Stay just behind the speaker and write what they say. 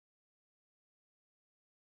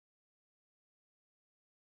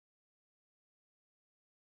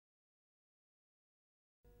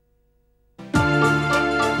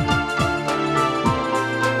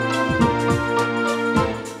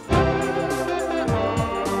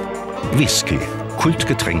Whisky,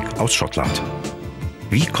 Kultgetränk aus Schottland.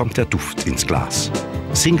 Wie kommt der Duft ins Glas?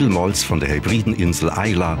 Single Malts von der hybriden Insel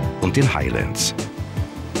Islay und den Highlands.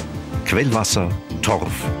 Quellwasser,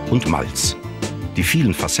 Torf und Malz. Die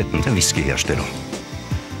vielen Facetten der Whiskyherstellung.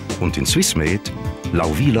 Und in Swiss Made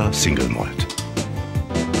Lauwiler Single Malt.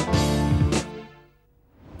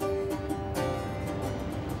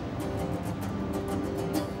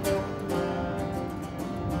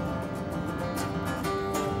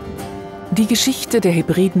 Die Geschichte der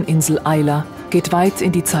hybriden Insel Islay geht weit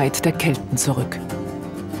in die Zeit der Kelten zurück.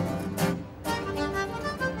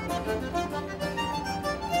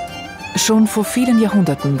 Schon vor vielen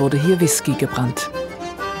Jahrhunderten wurde hier Whisky gebrannt.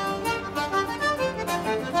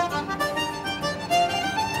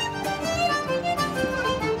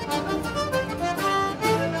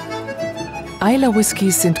 Islay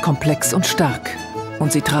Whiskys sind komplex und stark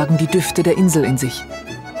und sie tragen die Düfte der Insel in sich.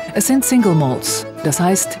 Es sind Single Malts, das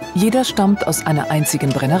heißt, jeder stammt aus einer einzigen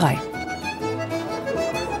Brennerei.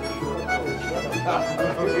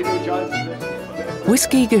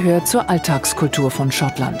 Whisky gehört zur Alltagskultur von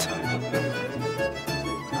Schottland.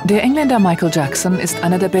 Der Engländer Michael Jackson ist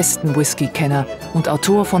einer der besten Whisky-Kenner und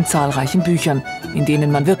Autor von zahlreichen Büchern, in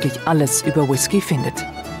denen man wirklich alles über Whisky findet.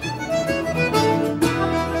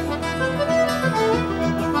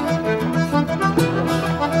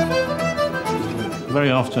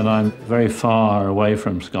 Very often I'm very far away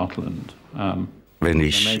from Scotland. Wenn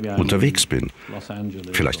ich unterwegs bin,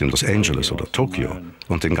 vielleicht in Los Angeles oder Tokio,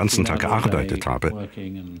 und den ganzen Tag gearbeitet habe,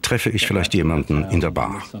 treffe ich vielleicht jemanden in der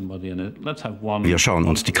Bar. Wir schauen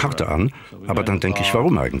uns die Karte an, aber dann denke ich,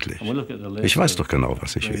 warum eigentlich? Ich weiß doch genau,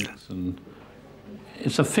 was ich will.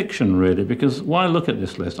 It's a fiction really, because why look at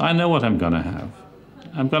this list? I know what I'm going to have.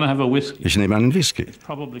 I'm going to have a whiskey. Ich nehme einen Whisky.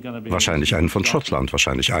 Wahrscheinlich einen von Schottland,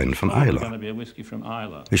 wahrscheinlich einen von Islay.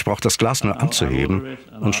 Ich brauche das Glas nur anzuheben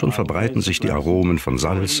und schon verbreiten sich die Aromen von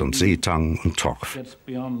Salz und Seetang und Torf.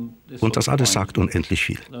 Und das alles sagt unendlich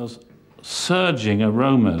viel. Surging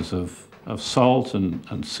aromas of salt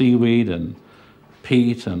and seaweed and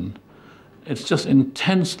peat, and it's just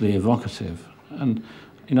intensely evocative. And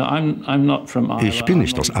ich bin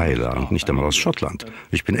nicht aus Alte und nicht einmal aus Schottland.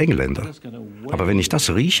 Ich bin Engländer. Aber wenn ich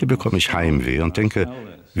das rieche, bekomme ich Heimweh und denke,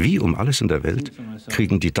 wie um alles in der Welt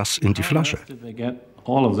kriegen die das in die Flasche?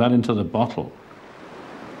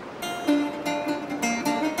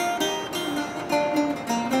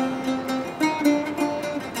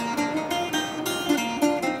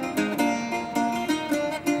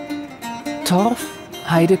 Torf,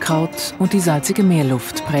 Heidekraut und die salzige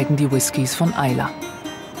Meerluft prägen die Whiskys von Islay.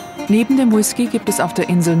 Neben dem Whisky gibt es auf der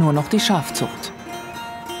Insel nur noch die Schafzucht.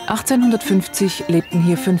 1850 lebten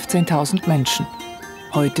hier 15.000 Menschen.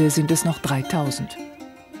 Heute sind es noch 3.000.